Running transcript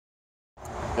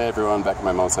Hey everyone, back at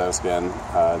my mom's house again.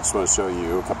 I just want to show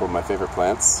you a couple of my favorite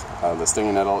plants, the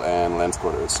stinging nettle and lamb's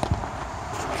quarters.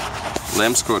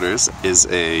 Lamb's quarters is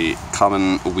a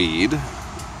common weed,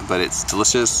 but it's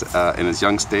delicious in its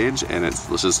young stage, and it's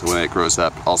delicious when it grows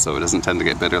up. Also, it doesn't tend to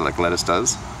get bitter like lettuce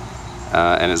does,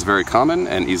 and it's very common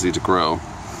and easy to grow.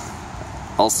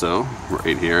 Also,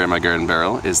 right here in my garden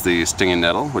barrel is the stinging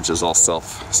nettle, which is all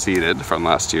self-seeded from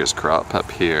last year's crop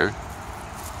up here.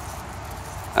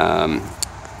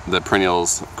 The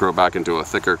perennials grow back into a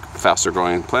thicker, faster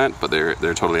growing plant, but they're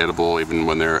totally edible even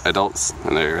when they're adults,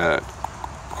 and they're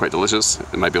quite delicious.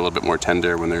 It might be a little bit more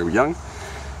tender when they're young,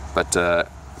 but the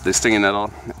stinging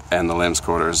nettle and the lamb's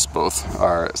quarters both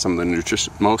are some of the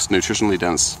most nutritionally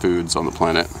dense foods on the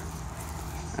planet,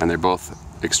 and they're both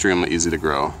extremely easy to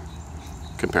grow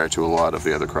compared to a lot of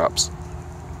the other crops.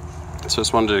 So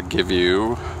just wanted to give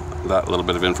you that little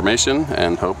bit of information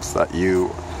and hopes that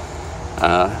you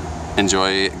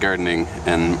enjoy gardening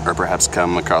or perhaps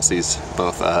come across these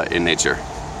both in nature.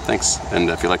 Thanks, and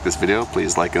if you like this video,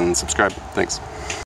 please like and subscribe. Thanks.